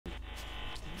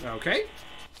Okay.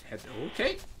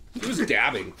 Okay. He was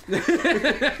dabbing.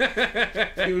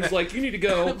 He was like, you need to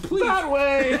go that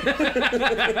way.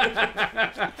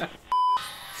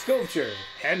 Sculpture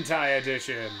Hentai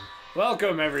Edition.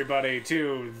 Welcome, everybody,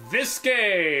 to this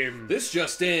game. This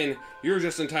just in, you're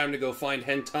just in time to go find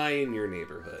hentai in your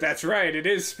neighborhood. That's right, it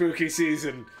is spooky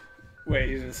season. Wait,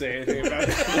 you didn't say anything about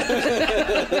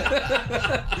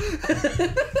that.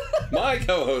 My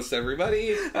co-host,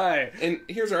 everybody. Hi. And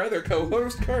here's our other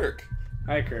co-host, Kirk.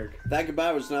 Hi, Kirk. That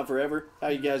goodbye was not forever. How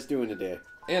you guys doing today?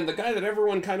 And the guy that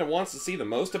everyone kind of wants to see the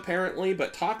most, apparently,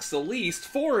 but talks the least,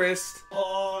 Forrest.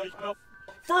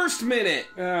 First minute!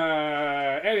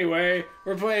 Anyway,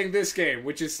 we're playing this game,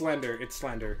 which is Slender. It's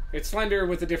Slender. It's Slender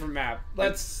with a different map.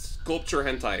 Let's... Sculpture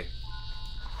hentai.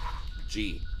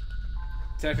 G.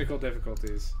 Technical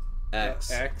difficulties.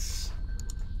 X. X.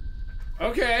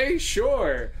 Okay,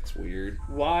 sure. That's weird.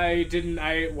 Why wasn't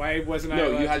I allowed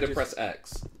No, you had to just... press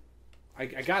X. I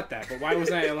got that, but why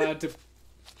wasn't I allowed to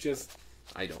just...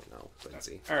 I don't know,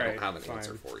 Lindsay. All right, I don't have an fine.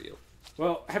 answer for you.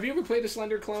 Well, have you ever played a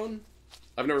Slender clone?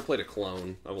 I've never played a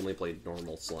clone. I've only played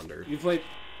normal Slender. You played...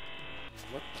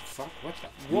 What the fuck? What the...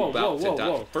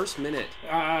 Whoa. First minute.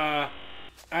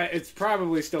 It's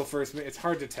probably still first minute. It's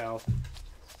hard to tell.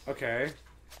 Okay.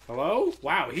 Hello?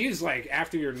 Wow, he's like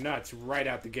after your nuts right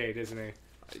out the gate, isn't he?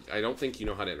 I don't think you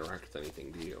know how to interact with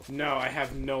anything, do you? No, I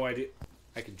have no idea.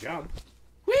 I can jump.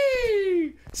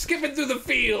 Whee! Skipping through the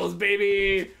fields,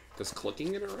 baby! Does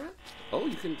clicking interact? Oh,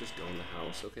 you can just go in the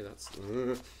house. Okay, that's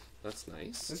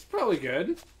nice. That's probably good.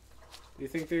 Do you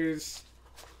think there's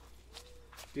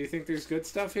good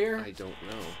stuff here? I don't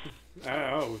know.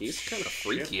 Oh, He's kind of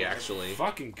freaky, actually.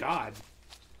 Fucking God.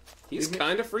 He's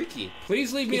kind of freaky.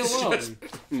 Please leave me alone. Just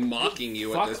mocking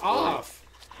you at this Fuck off.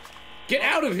 Get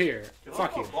out of here.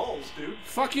 Fuck you. Balls, dude.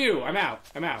 Fuck you. I'm out.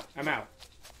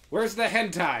 Where's the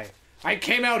hentai? I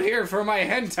came out here for my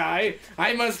hentai.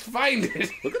 I must find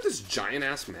it. Look at this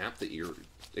giant-ass map that you're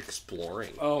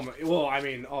exploring. Oh, my, well, I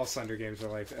mean, all Slender games are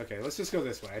like that. Okay, let's just go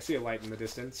this way. I see a light in the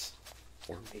distance.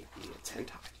 Or maybe it's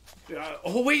hentai.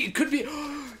 Oh, wait, it could be...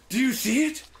 Do you see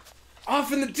it?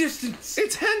 Off in the distance.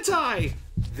 It's hentai!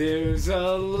 There's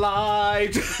a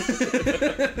light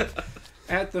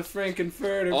at the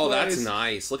Frankenfurter Oh, place. that's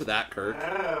nice. Look at that, Kirk.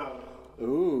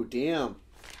 Ooh, damn.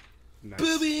 Nice.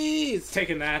 Boobies!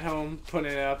 Taking that home,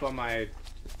 putting it up on my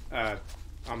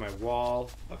wall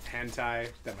of hentai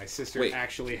that my sister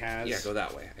actually has. Yeah, go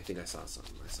that way. I think I saw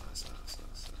something. I saw.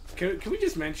 Can we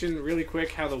just mention really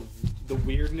quick how the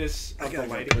weirdness of the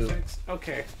lighting effects?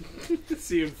 Okay.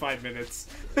 See you in 5 minutes.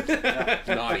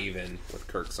 Not even with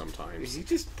Kirk sometimes. He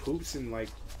just poops and like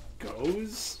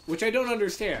goes, which I don't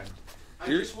understand. I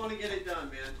just want to get it done,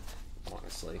 man.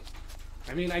 Honestly.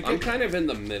 I mean, I'm kind of in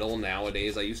the middle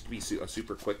nowadays. I used to be a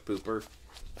super quick pooper.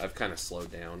 I've kind of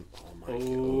slowed down. Oh my god.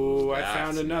 Oh, I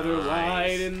found another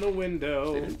light in the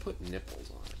window. They didn't put nipples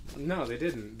on it. No, they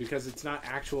didn't, because it's not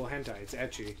actual hentai. It's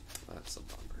ecchi. That's a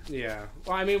bummer. Yeah.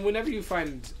 Well, I mean, whenever you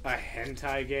find a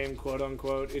hentai game, quote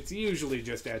unquote, it's usually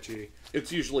just ecchi.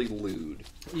 It's usually lewd.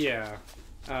 Yeah.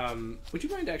 Would you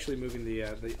mind actually moving the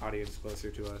audience closer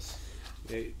to us?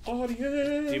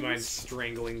 Audience! Do you mind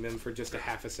strangling them for just a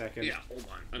half a second? Yeah, hold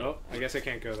on. Oh, I guess I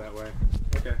can't go that way.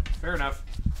 Okay, fair enough.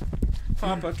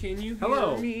 Papa, can you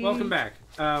Hello, hear me? welcome back.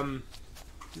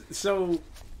 So,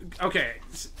 okay,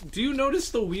 do you notice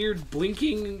the weird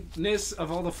blinkingness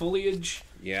of all the foliage?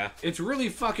 Yeah. It's really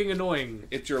fucking annoying.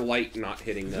 It's your light not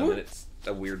hitting them, and it's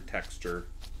a weird texture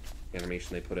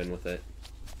animation they put in with it.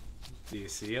 Do you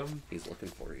see him? He's looking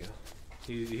for you.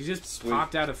 He just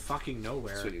popped out of fucking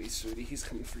nowhere. Sweetie, he's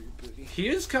coming for your booty. He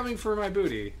is coming for my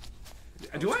booty.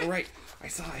 Do I? Right. I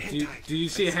saw a hentai. Do you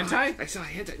see a hentai? I saw a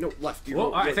hentai. No, left.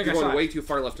 I think you're I saw going way it. too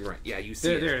far left and right. Yeah, you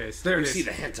see it. There it is. There it is. You see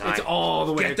the hentai. It's all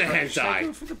the way. Get the across. Should I go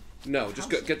hentai. for the... No, just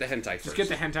get the hentai first. Just get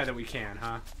the hentai that we can,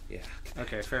 huh? Yeah.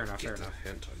 Okay, fair enough. Get Fair the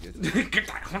enough. hentai. Get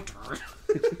that hunter.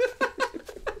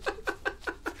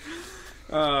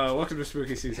 Welcome to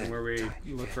Spooky Season, where we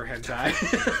look for hentai.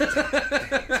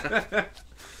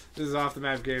 This is Off the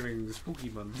Map Gaming Spooky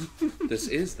Month. This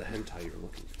is the hentai you're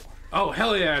looking for. Oh,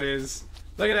 hell yeah, it is.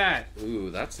 Look at that. Ooh,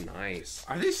 that's nice.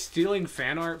 Are they stealing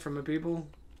fan art from the people?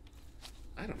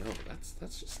 I don't know.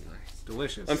 That's just nice.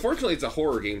 Delicious. Unfortunately, it's a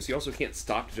horror game, so you also can't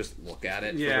stop to just look at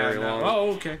it for very long.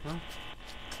 Oh, okay. Well,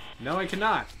 no, I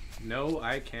cannot. No,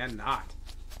 I cannot.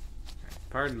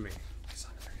 Pardon me. I saw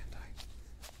another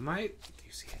hentai. Might... Do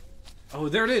you see it? Oh,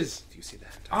 there it is. Do you see the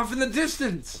hentai? Off in the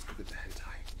distance. Look at the hentai.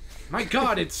 My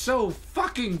god, it's so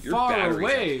fucking Your far battery's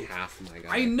away. at half, my god.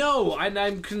 I know, and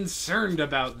I'm concerned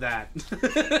about that. Do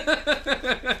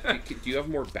you have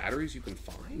more batteries you can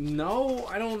find? No,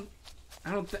 I don't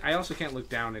I also can't look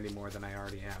down any more than I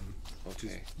already am. Which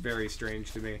is Okay. very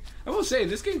strange to me. I will say,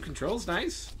 this game controls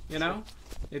nice, you know?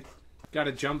 It got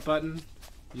a jump button.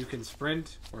 You can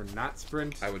sprint or not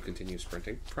sprint. I would continue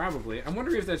sprinting. Probably. I'm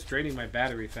wondering if that's draining my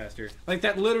battery faster. Like,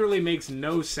 that literally makes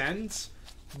no sense,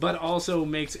 but also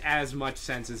makes as much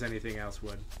sense as anything else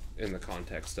would. In the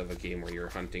context of a game where you're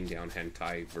hunting down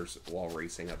hentai versus while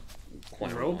racing a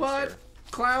clown Robot monster.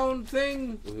 clown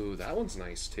thing? Ooh, that one's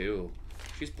nice too.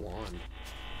 She's blonde.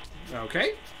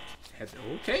 Okay.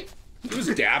 Okay. He was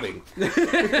dabbing.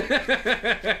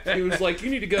 He was like, "You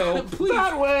need to go Please.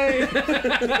 that way."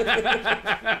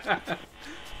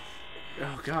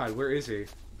 Oh God, where is he?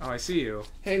 Oh, I see you.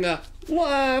 Hang a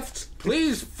left.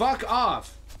 Please fuck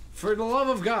off. For the love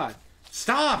of God.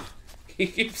 Stop! He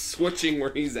keeps switching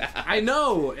where he's at. I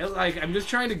know. Like, I'm just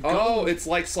trying to go. Oh, it's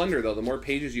like Slender though. The more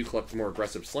pages you collect, the more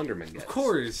aggressive Slenderman gets. Of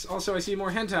course. Also, I see more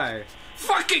hentai.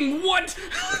 Fucking what?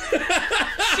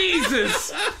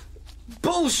 Jesus!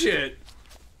 Bullshit!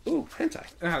 Ooh, hentai.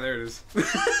 Ah, there it is.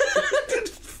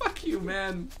 Fuck you,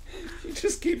 man. You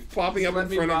just keep popping up Let in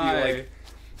me front of by. you like,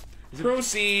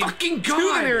 proceed Fucking to the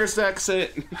God! nearest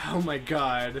exit. Oh my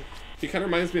God. He kind of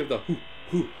reminds me of the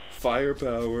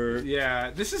firepower.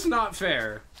 Yeah, this is not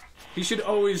fair. He should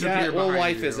always Yeah, appear well, behind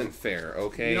life you. isn't fair,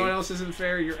 okay? You know what else isn't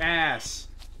fair? Your ass.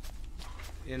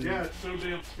 Yeah, it's so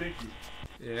damn stinky.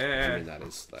 I Yeah. mean, that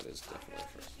is definitely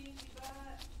fair.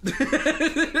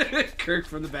 Kirk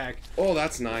from the back. Oh,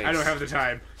 that's nice. I don't have the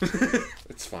time.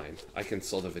 It's fine. I can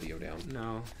slow the video down.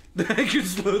 No. I can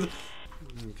slow the...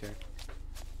 Okay.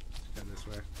 Let's go this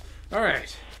way.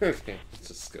 Alright. Okay, let's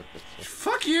just go this way.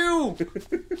 Fuck you!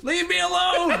 Leave me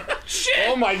alone! Shit!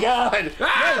 Oh my God!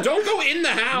 Ah! No, don't go in the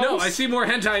house! No, I see more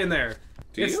hentai in there.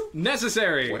 Do It's you?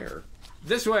 necessary. Where?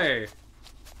 This way.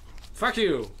 Fuck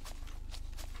you.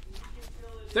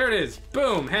 There it is.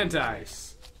 Boom,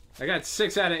 hentai. I got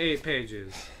 6 out of 8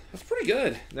 pages. That's pretty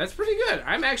good. That's pretty good.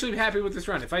 I'm actually happy with this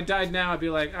run. If I died now, I'd be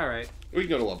like, alright. We can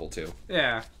go to level 2.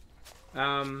 Yeah.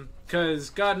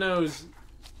 Because God knows,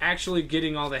 actually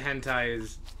getting all the hentai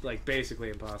is, like, basically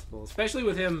impossible. Especially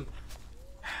with him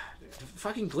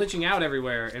fucking glitching out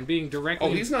everywhere and being directly...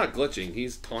 Oh, he's not glitching.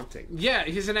 He's taunting. Yeah,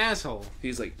 he's an asshole.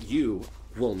 He's like, you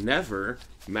will never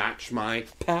match my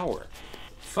power.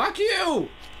 Fuck you!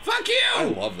 Fuck I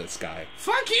you! love this guy.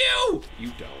 Fuck you!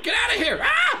 You don't. Get out of here!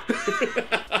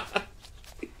 Ah!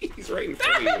 He's right in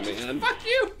front of you, man. Fuck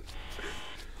you!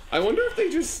 I wonder if they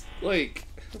just, like,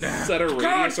 set a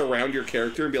radius around your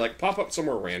character and be like, pop up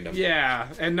somewhere random. Yeah,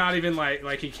 and not even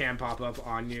like he can pop up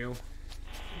on you.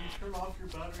 Can you turn off your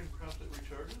battery and perhaps it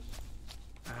recharges?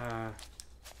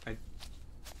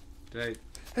 Did I...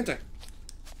 Hentai.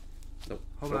 Nope.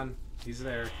 Hold Nope. on. He's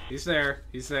there. He's there.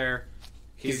 He's there.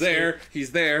 He's there.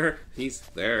 He's there. He's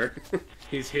there.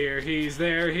 He's here. He's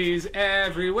there. He's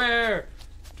everywhere.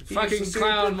 He's Fucking a super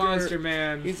clown good- monster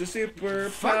man. He's a super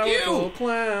Fuck you! powerful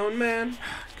clown man.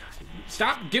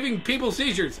 Stop giving people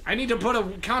seizures. I need to put a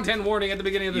content warning at the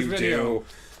beginning of this You video. do.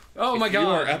 Oh my If you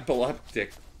are God.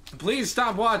 epileptic Please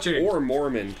stop watching. or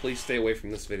Mormon, please stay away from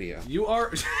this video. You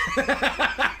are...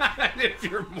 if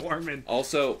you're Mormon.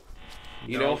 Also,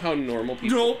 you No. know how normal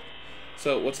people... Nope.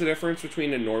 So, what's the difference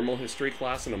between a normal history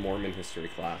class and a Mormon history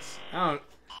class? I don't...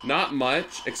 Not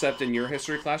much, except in your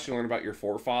history class you learn about your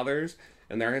forefathers,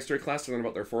 and their history class you learn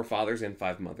about their forefathers and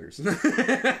 5 mothers.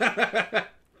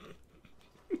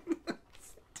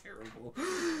 Terrible.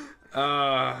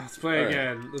 Let's play All right.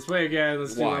 again. Let's play again.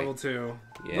 Let's do Why? level 2.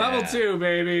 Yeah. Level 2,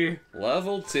 baby.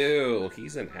 Level 2.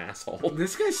 He's an asshole.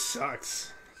 This guy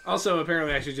sucks. Also,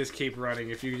 apparently I should just keep running.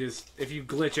 If you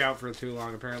glitch out for too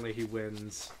long, apparently he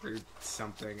wins or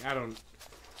something. I don't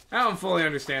fully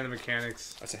understand the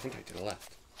mechanics. I think I to the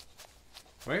left.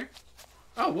 Where?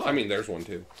 Oh, what? I mean, there's one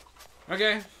too.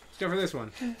 Okay, let's go for this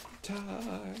one.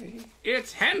 Die.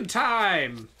 It's hen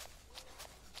time!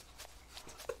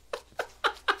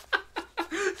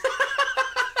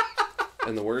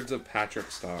 In the words of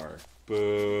Patrick Starr.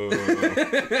 Boo.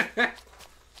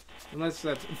 Unless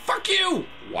that's... Fuck you!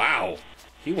 Wow.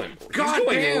 He went. God He's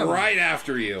going damn. right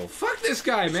after you. Fuck this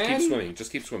guy, Just man! keep swimming.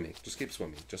 Just keep swimming. Just keep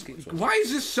swimming. Just keep swimming. Why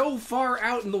is this so far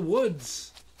out in the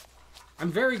woods?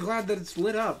 I'm very glad that it's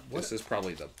lit up. What? This is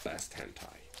probably the best hentai.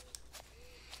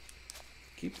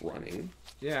 Keep running.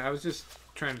 Yeah, I was just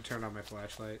trying to turn on my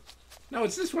flashlight. No,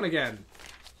 it's this one again.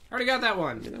 I already got that I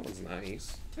one. mean, that was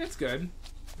nice. That's good.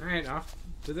 Alright, off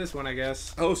to this one, I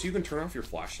guess. Oh, so you can turn off your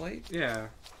flashlight? Yeah.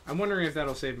 I'm wondering if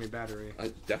that'll save me battery.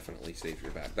 Definitely save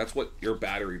your battery. That's what your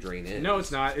battery drain is. No,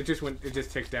 it's not. It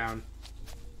just ticked down.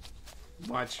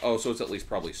 Watch. Oh, so it's at least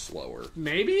probably slower.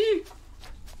 Maybe?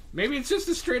 Maybe it's just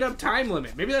a straight up time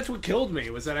limit. Maybe that's what killed me,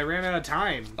 was that I ran out of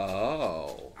time.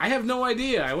 Oh. I have no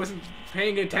idea. I wasn't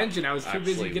paying attention. I was too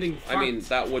busy getting fucked. I mean,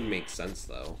 that would make sense,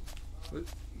 though.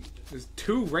 There's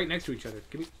two right next to each other.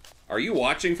 Give me... Are you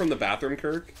watching from the bathroom,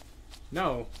 Kirk?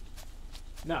 No.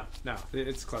 No.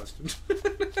 It's closed.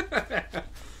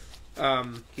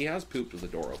 He has pooped with the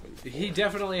door open before. He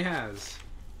definitely has.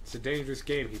 It's a dangerous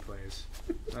game he plays.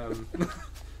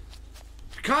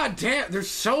 God damn, they're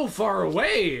so far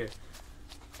away!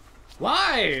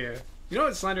 Why? You know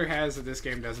what Slender has that this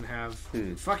game doesn't have?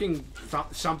 Fucking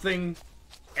something,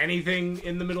 anything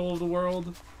in the middle of the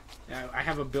world. I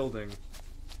have a building.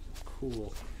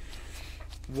 Cool.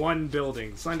 One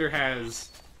building. Slender has...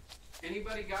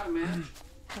 Anybody got a match?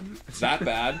 That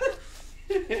bad?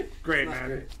 Great,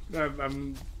 man.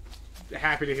 I'm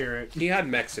happy to hear it. He had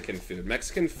Mexican food.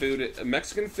 Mexican food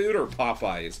or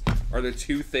Popeyes are the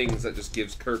two things that just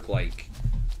gives Kirk, like,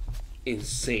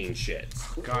 insane shit.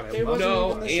 God, I It love wasn't No,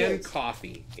 even the and shits.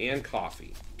 coffee. And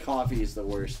coffee. Coffee is the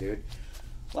worst, dude.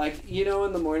 Like, you know,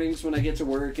 in the mornings when I get to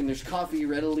work and there's coffee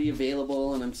readily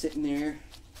available and I'm sitting there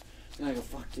and I go,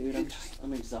 fuck, dude,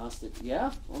 I'm exhausted.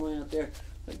 Yeah? All the way out there.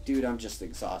 Like, dude, I'm just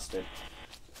exhausted.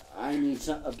 I need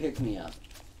a pick-me-up.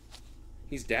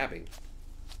 He's dabbing.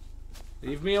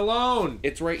 Leave me alone!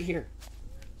 It's right here.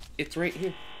 It's right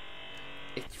here.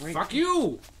 It's right Fuck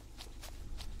you!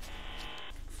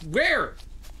 Where?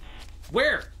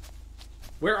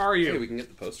 Where are you? Hey, we can get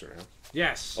the poster now.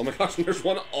 Yes. Oh my gosh, and there's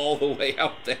one all the way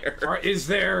out there. Is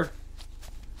there?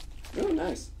 Oh,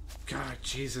 nice. God,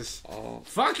 Jesus. Oh.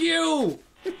 Fuck you!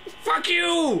 Fuck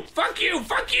you! Fuck you!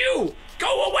 Fuck you!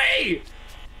 Go away!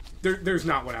 There's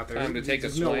not one out there. Time to take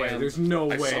There's a no swam. way. There's no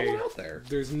I way. saw one out there.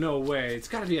 There's no way. It's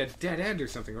gotta be a dead end or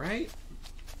something, right?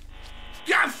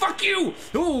 God, fuck you!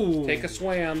 Ooh. Take a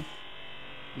swam.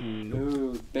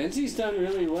 Ooh, Benzie's done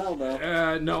really well,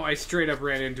 though. No, I straight up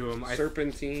ran into him.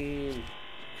 Serpentine.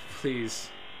 Please.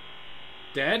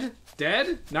 Dead?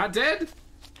 Dead? Not dead?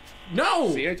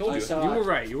 No! See, I told I you. saw- You were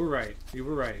right. You were right. You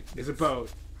were right. There's a boat.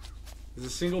 There's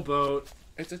a single boat.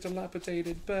 It's a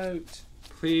dilapidated boat.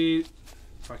 Please.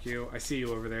 Fuck you. I see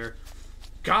you over there.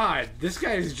 God, this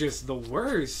guy is just the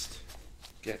worst.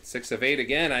 Get 6 of 8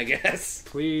 again, I guess.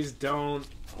 Please don't.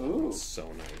 Ooh.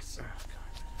 So nice.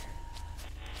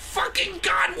 Fucking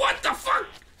God, what the fuck?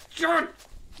 God.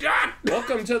 God.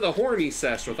 Welcome to the horny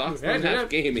sesh with Oxford Half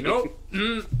Gaming. Nope.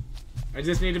 I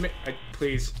just need to make...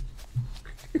 please.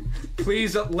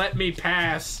 Please let me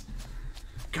pass.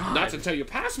 God. Not until you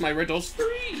pass my riddles 3.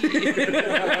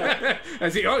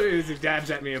 As he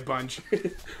dabs at me a bunch.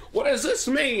 What does this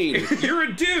mean? You're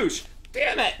a douche.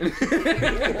 Damn it.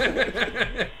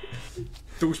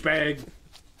 Douchebag.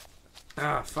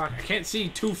 Ah, fuck. I can't see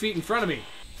 2 feet in front of me.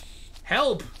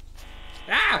 Help.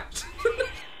 Ah.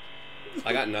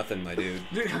 I got nothing, my dude.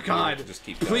 God. Just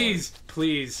keep going.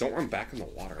 Please. Don't run back in the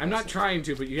water. I'm not trying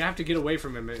to, but you have to get away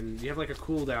from him, and you have like a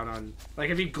cooldown on. Like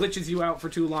if he glitches you out for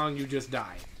too long, you just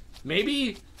die.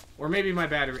 Maybe, or maybe my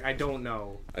battery. I don't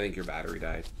know. I think your battery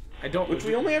died. I don't. Which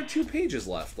we only have 2 pages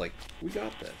left. Like, we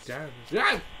got this.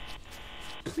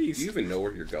 Please. Do you even know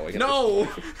where you're going? No.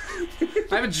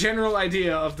 I have a general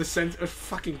idea of the sense.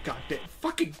 Fucking goddamn.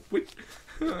 Fucking.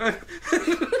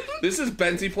 This is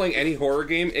Benzie playing any horror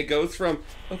game. It goes from,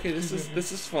 okay, this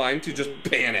is fine, to just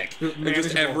panic. And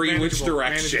just every which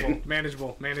direction.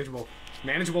 Manageable.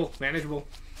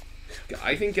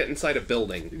 I think get inside a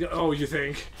building. Oh, you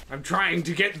think? I'm trying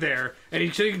to get there, and he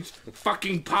keeps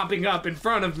fucking popping up in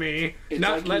front of me, It's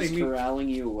not like letting he's me corralling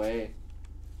you away.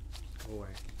 go away.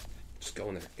 Just go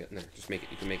in there. Get in there. Just make it.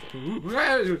 You can make it.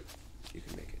 Yeah. You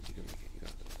can make it. You can make it. You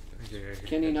got this.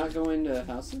 Can he not go into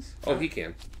houses? Oh, he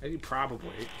can.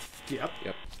 Probably. Yep.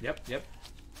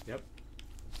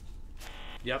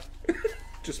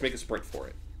 Just make a sprint for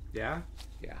it. Yeah.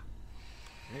 Yeah.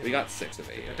 We got 6 of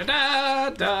 8.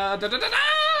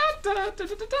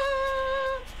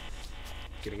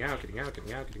 Getting out.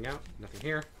 Nothing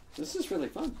here. This is really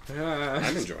fun.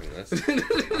 I'm enjoying this. I'm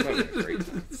having a great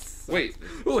time. Wait.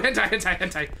 Ooh, hentai.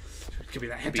 Give me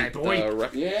that hentai, Beat boy. the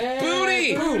rec- Yeah!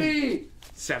 Booty! Booty!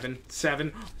 7.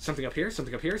 Something up here.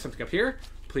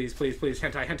 Please.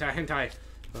 Hentai.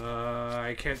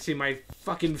 I can't see my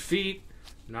fucking feet.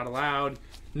 Not allowed.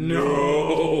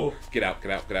 No. Get out.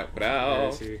 Where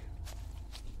is he?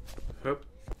 Hup.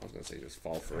 I was gonna say just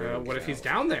fall through. What if he's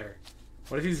down there?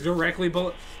 What if he's directly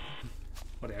below?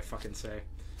 What did I fucking say?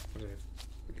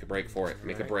 Make a break for it.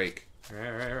 Make a break.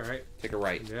 Alright. Take a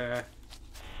right. Yeah.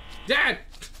 Dad!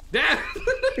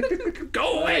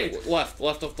 Go away! Left.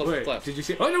 Wait, did you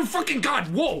see? Oh no! Fucking God!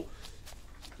 Whoa!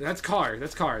 That's car.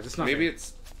 That's not. Maybe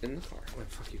it's in the car. Wait,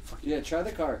 fuck you, fuck you. Yeah, try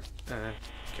the car.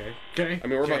 Okay. I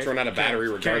mean, we're about to run out of battery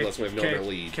regardless. Okay, We have no other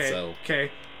lead, so...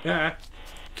 Okay.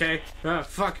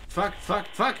 Fuck.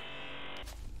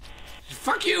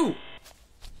 Fuck you!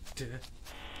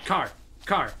 Car.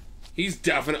 He's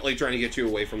definitely trying to get you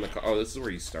away from the car. Oh, this is where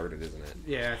you started, isn't it?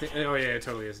 Yeah, I think... Oh, yeah, it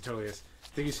totally is. I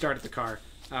think you start at the car.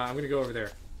 I'm gonna go over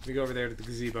there. To the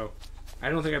gazebo. I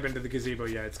don't think I've been to the gazebo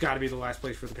yet. It's gotta be the last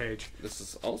place for the page. This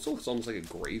is also looks almost like a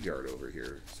graveyard over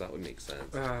here, so that would make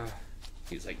sense.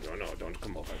 He's like, no, don't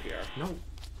come over here.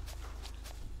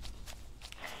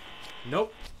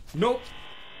 Nope.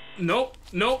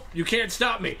 You can't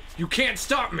stop me.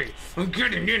 I'm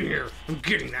getting in here. I'm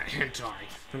getting that hentai.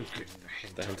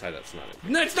 The hentai that's not it.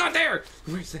 No, it's not there!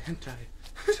 Where's the hentai?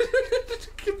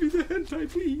 Give me the hentai,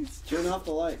 please. Turn off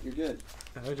the light. You're good.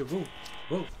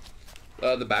 Whoa.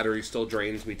 The battery still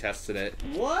drains. We tested it.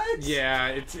 What? Yeah,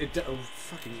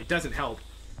 it doesn't help.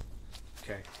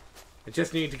 Okay. I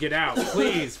just need to get out.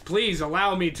 Please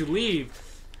allow me to leave.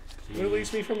 Please.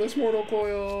 Release me from this mortal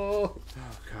coil.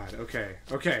 Oh god.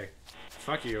 Okay.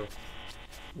 Fuck you.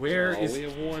 Where is? We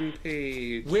have one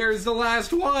page. Where's the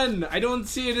last one? I don't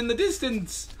see it in the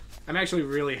distance. I'm actually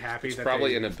really happy it's that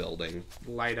probably they in a building.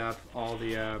 light up all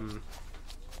the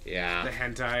Yeah. the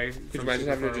hentai. Could you imagine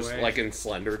having to just, like in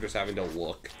Slender, just having to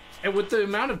look? And with the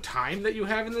amount of time that you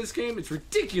have in this game, it's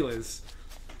ridiculous.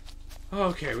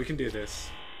 Okay, we can do this.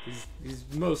 He's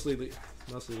mostly leaving me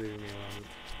alone.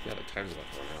 Yeah, the time's about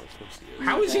to run out. Of course he is.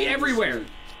 How is he everywhere?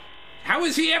 How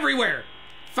is he everywhere?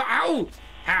 How?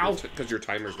 Because your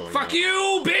timer's going Fuck out.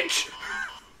 you, bitch!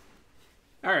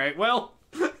 Alright, well...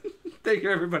 Thank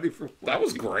you, everybody, for watching. That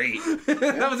was great.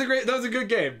 That was a good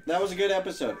game. That was a good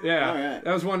episode. Yeah. All right.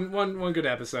 That was one good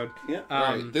episode. Yeah.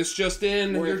 Right. This just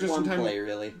in. You're just one in time. play,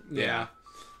 really. Yeah.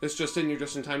 This just in. You're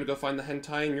just in time to go find the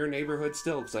hentai in your neighborhood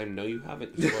still, because I know you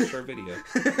haven't. You watched our video.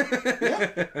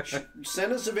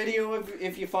 Send us a video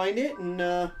if you find it, and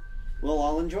we'll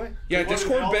all enjoy. Yeah,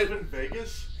 Discord in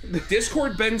Vegas.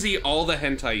 Discord Benzie all the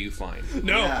hentai you find.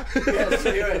 No. Yeah. Yes, do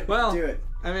it. Well, do it.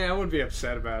 I mean, I wouldn't be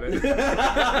upset about it.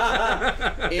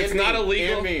 It's not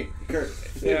illegal. And me, Kurt.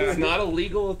 Yeah. It's not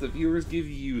illegal if the viewers give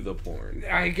you the porn.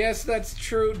 I guess that's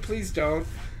true. Please don't.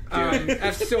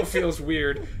 That still feels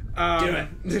weird. Do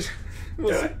it.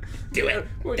 Do it.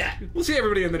 We'll see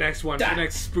everybody in the next one. The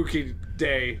next spooky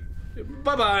day.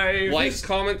 Bye-bye. Like,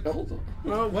 comment. Hold on.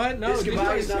 Oh, what? No. This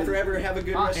goodbye is not forever. Have a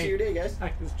good rest of your day, guys.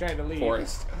 I was trying to leave.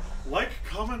 Forrest. Like,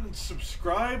 comment, and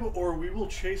subscribe, or we will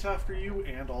chase after you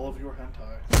and all of your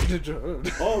hentai.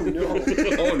 Oh, no.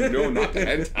 Oh no, not the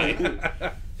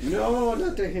hentai. No,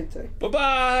 not the hentai.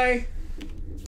 Bye-bye.